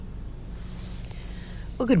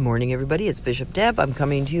Well, good morning, everybody. It's Bishop Deb. I'm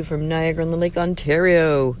coming to you from Niagara-on-the-Lake,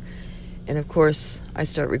 Ontario. And, of course, I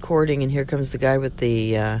start recording, and here comes the guy with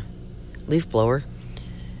the leaf blower.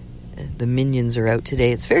 The minions are out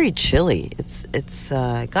today. It's very chilly. It's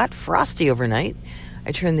got frosty overnight.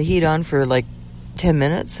 I turned the heat on for like 10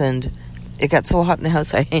 minutes, and it got so hot in the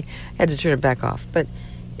house I had to turn it back off. But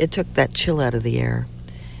it took that chill out of the air.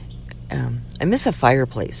 I miss a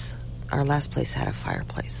fireplace. Our last place had a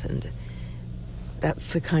fireplace, and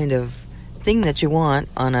that's the kind of thing that you want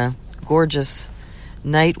on a gorgeous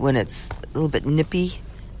night when it's a little bit nippy.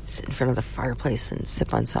 Sit in front of the fireplace and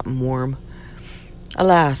sip on something warm.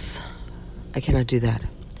 Alas, I cannot do that.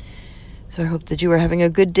 So I hope that you are having a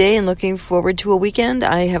good day and looking forward to a weekend.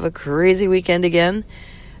 I have a crazy weekend again.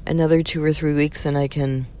 Another 2 or 3 weeks and I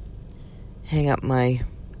can hang up my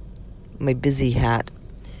busy hat.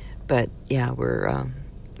 But yeah, we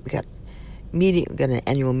got an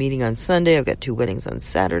annual meeting on Sunday. I've got 2 weddings on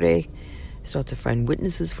Saturday. Still have to find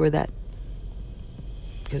witnesses for that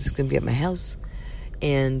because it's going to be at my house.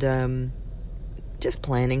 And just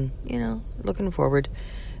planning, looking forward.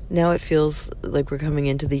 Now it feels like we're coming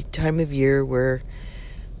into the time of year where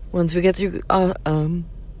once we get through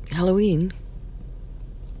Halloween,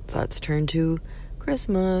 thoughts turn to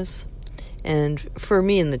Christmas. And for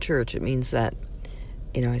me in the church, it means that,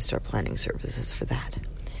 I start planning services for that.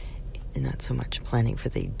 And not so much planning for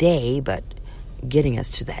the day, but getting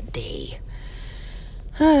us to that day.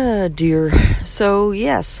 Ah, dear. So,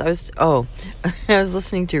 yes, I was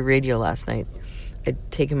listening to radio last night.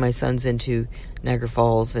 I'd taken my sons into Niagara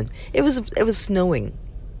Falls, and it was snowing.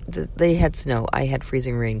 They had snow. I had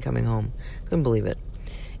freezing rain coming home. Couldn't believe it.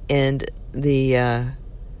 And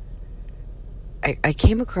I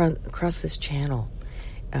came across this channel,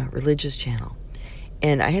 religious channel,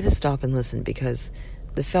 and I had to stop and listen because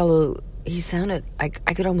the fellow, he sounded, I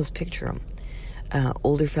could almost picture him.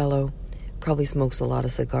 Older fellow, probably smokes a lot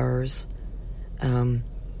of cigars.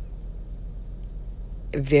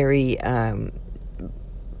 Very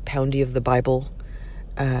poundy of the Bible,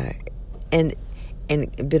 and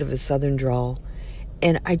a bit of a southern drawl.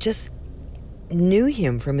 And I just knew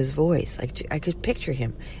him from his voice. I could picture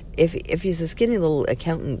him. If he's a skinny little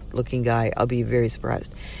accountant-looking guy, I'll be very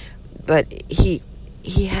surprised. But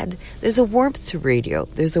there's a warmth to radio.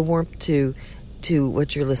 There's a warmth to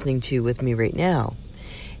what you're listening to with me right now.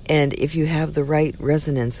 And if you have the right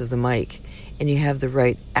resonance of the mic and you have the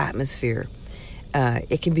right atmosphere,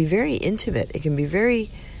 it can be very intimate. It can be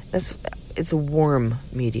it's a warm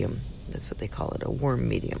medium. That's what they call it, a warm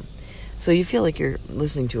medium. So you feel like you're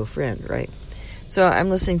listening to a friend, right? So I'm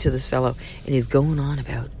listening to this fellow, and he's going on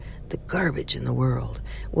about the garbage in the world,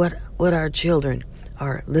 what our children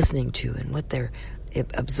are listening to and what they're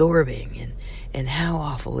absorbing and how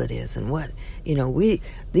awful it is and what,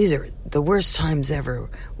 these are the worst times ever,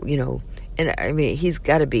 and I mean, he's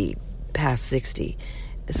got to be past 60.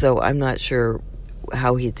 So I'm not sure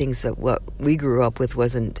how he thinks that what we grew up with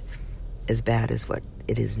wasn't as bad as what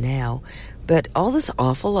it is now. But all this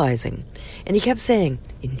awfulizing. And he kept saying,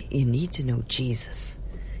 you need to know Jesus.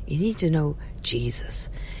 You need to know Jesus.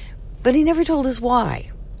 But he never told us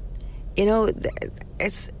why.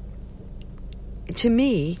 It's, to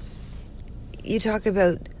me, you talk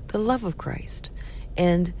about the love of Christ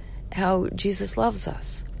and how Jesus loves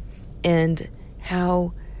us and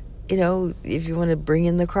how, if you want to bring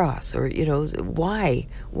in the cross or, why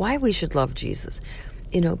we should love Jesus,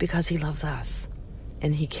 because he loves us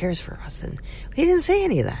and he cares for us. And he didn't say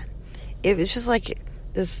any of that. It was just like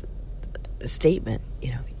this statement,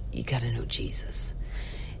 you got to know Jesus.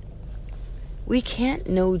 We can't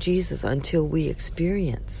know Jesus until we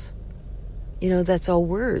experience. That's all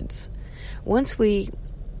words. Once we,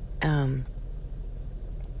 a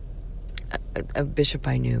bishop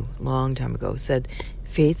I knew a long time ago said,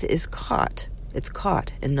 faith is caught. It's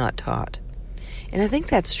caught and not taught. And I think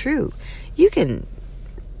that's true. You can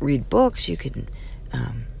read books, you can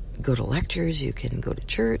go to lectures, you can go to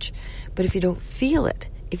church, but if you don't feel it,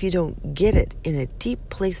 if you don't get it in a deep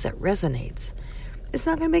place that resonates, it's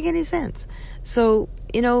not going to make any sense. So,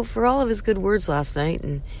 for all of his good words last night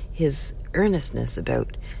and his earnestness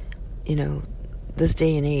about, this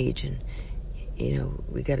day and age and,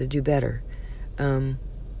 we got to do better. I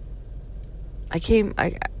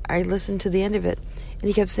listened to the end of it and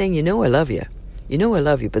he kept saying, I love you. I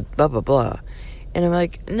love you, but blah, blah, blah. And I'm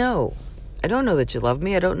like, no, I don't know that you love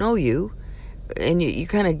me. I don't know you. And you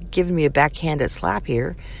kind of giving me a backhanded slap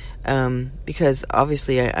here. Because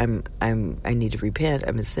obviously I need to repent.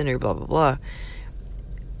 I'm a sinner, blah, blah, blah.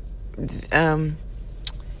 And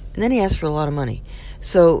then he asked for a lot of money.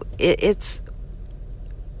 So it's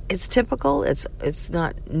typical. It's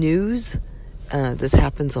not news. this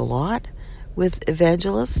happens a lot with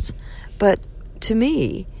evangelists, but to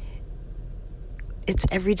me, it's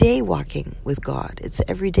every day walking with God. It's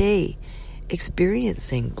every day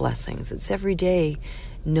experiencing blessings. It's every day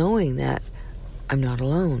knowing that I'm not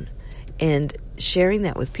alone and sharing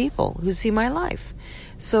that with people who see my life.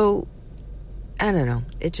 So, I don't know.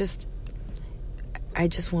 I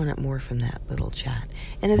just wanted more from that little chat.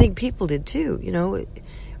 And I think people did too. You know,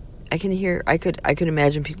 I could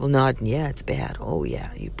imagine people nodding, yeah, it's bad. Oh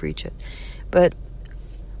yeah, you preach it. But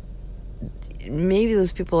maybe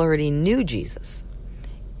those people already knew Jesus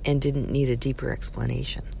and didn't need a deeper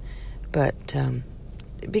explanation. But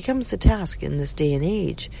it becomes a task in this day and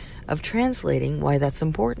age of translating why that's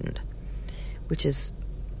important, which is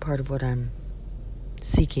part of what I'm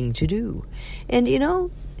seeking to do. And you know,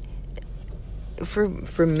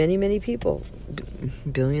 for many, many people,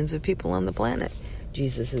 billions of people on the planet,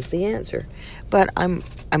 Jesus is the answer. But I'm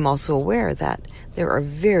also aware that there are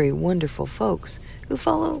very wonderful folks who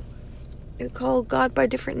call God by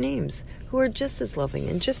different names, who are just as loving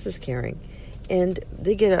and just as caring. And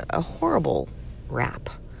they get a horrible rap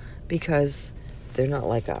because they're not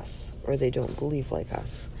like us or they don't believe like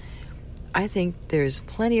us. I think there's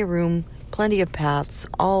plenty of room, plenty of paths,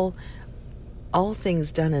 all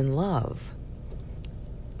things done in love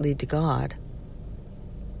lead to God.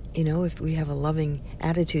 You know, if we have a loving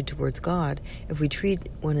attitude towards God, if we treat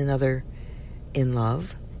one another in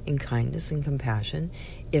love, in kindness and compassion,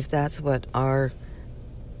 if that's what our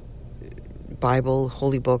Bible,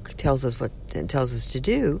 Holy Book tells us to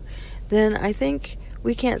do, then I think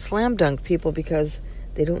we can't slam dunk people because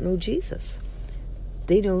they don't know Jesus.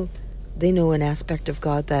 They know an aspect of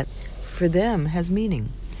God that for them has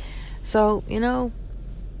meaning. So, you know,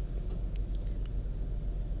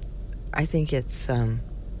 I think it's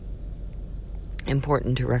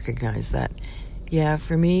important to recognize that, yeah,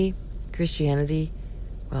 for me, Christianity,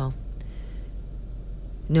 well,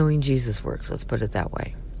 knowing Jesus works, let's put it that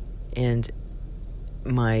way. And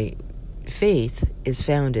my faith is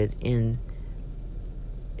founded in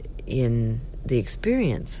the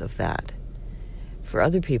experience of that. For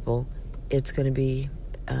other people, it's going to be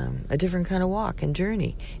a different kind of walk and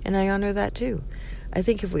journey, and I honor that too. I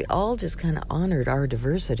think if we all just kind of honored our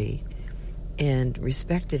diversity and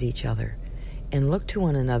respected each other and looked to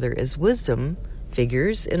one another as wisdom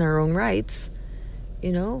figures in our own rights,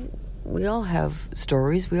 you know, we all have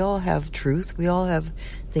stories, we all have truth, we all have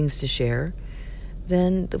things to share,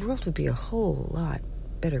 then the world would be a whole lot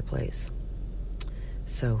better place.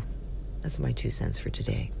 So that's my 2 cents for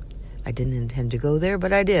today. I didn't intend to go there,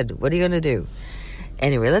 but I did. What are you going to do?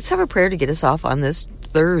 Anyway, let's have a prayer to get us off on this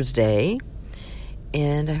Thursday.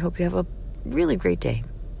 And I hope you have a really great day.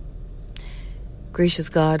 Gracious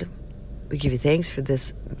God, we give you thanks for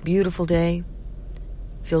this beautiful day,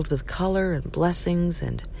 filled with color and blessings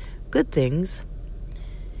and good things.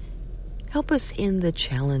 Help us in the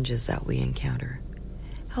challenges that we encounter.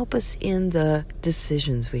 Help us in the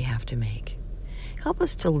decisions we have to make. Help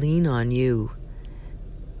us to lean on you,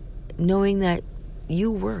 knowing that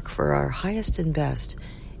you work for our highest and best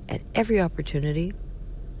at every opportunity,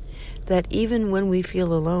 that even when we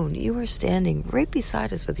feel alone, you are standing right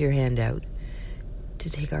beside us with your hand out to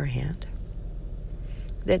take our hand.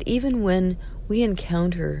 That even when we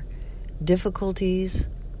encounter difficulties,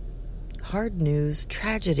 hard news,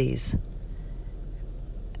 tragedies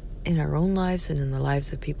in our own lives and in the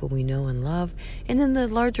lives of people we know and love, and in the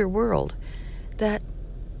larger world, that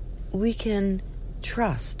we can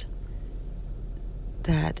trust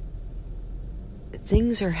that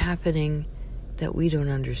things are happening that we don't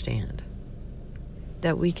understand,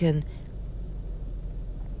 that we can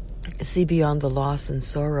see beyond the loss and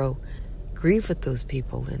sorrow, grieve with those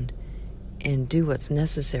people, and do what's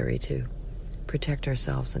necessary to protect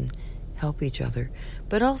ourselves and help each other,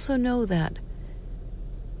 but also know that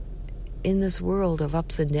in this world of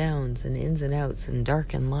ups and downs and ins and outs and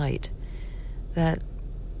dark and light, that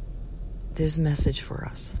there's a message for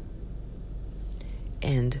us.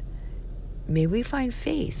 And may we find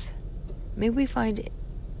faith. May we find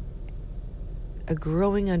a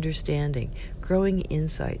growing understanding, growing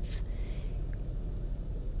insights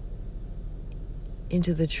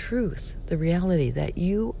into the truth, the reality that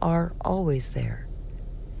you are always there,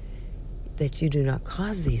 that you do not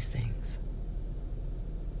cause these things,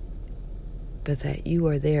 but that you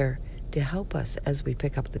are there to help us as we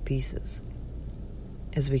pick up the pieces,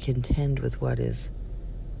 as we contend with what is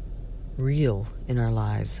real in our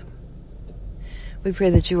lives. We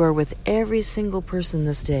pray that you are with every single person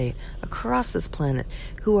this day across this planet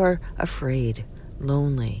who are afraid,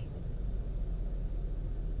 lonely,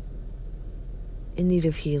 in need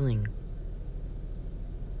of healing.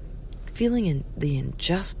 feeling the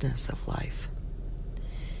injustice of life,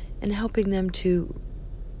 and helping them to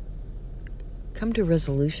come to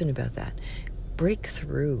resolution about that, break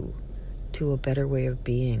through to a better way of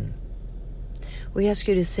being. We ask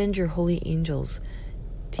you to send your holy angels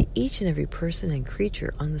to each and every person and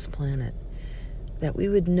creature on this planet, that we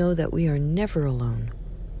would know that we are never alone,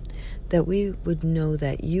 that we would know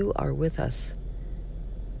that you are with us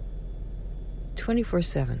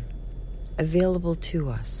 24/7, available to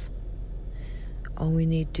us. All we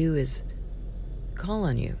need to do is call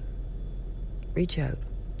on you, reach out,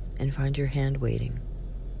 and find your hand waiting.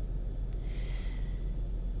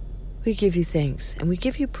 We give you thanks and we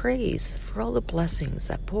give you praise for all the blessings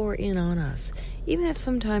that pour in on us, even if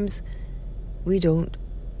sometimes we don't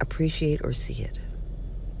appreciate or see it.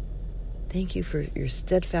 Thank you for your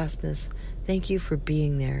steadfastness. Thank you for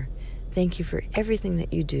being there. Thank you for everything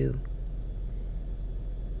that you do.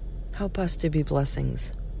 Help us to be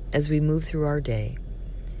blessings as we move through our day,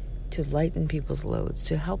 to lighten people's loads,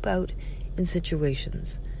 to help out in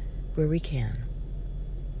situations where we can,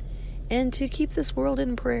 and to keep this world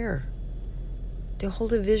in prayer, to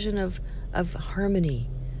hold a vision of harmony,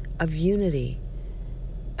 of unity,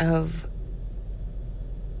 of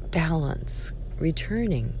balance,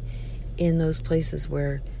 returning in those places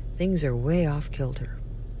where things are way off kilter.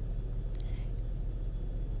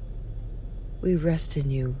 We rest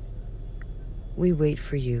in you. We wait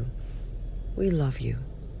for you. We love you.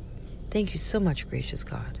 Thank you so much, gracious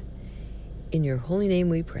God. In your holy name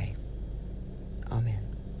we pray. Amen.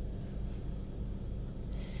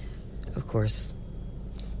 Of course,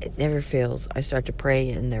 it never fails. I start to pray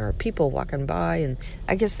and there are people walking by, and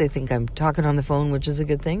I guess they think I'm talking on the phone, which is a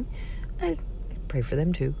good thing. I pray for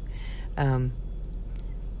them too.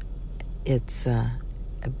 It's a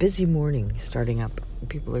busy morning starting up.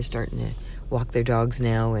 People are starting to walk their dogs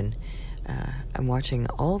now, and I'm watching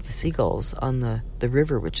all the seagulls on the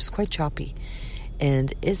river, which is quite choppy.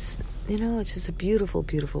 And it's just a beautiful,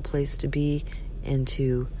 beautiful place to be and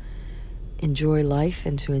to enjoy life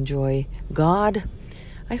and to enjoy God.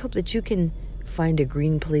 I hope that you can find a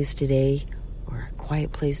green place today or a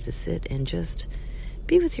quiet place to sit and just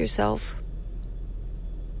be with yourself.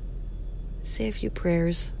 Say a few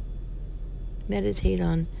prayers. Meditate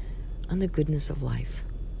on the goodness of life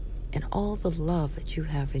and all the love that you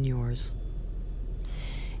have in yours.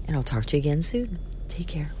 And I'll talk to you again soon. Take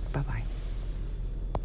care. Bye-bye.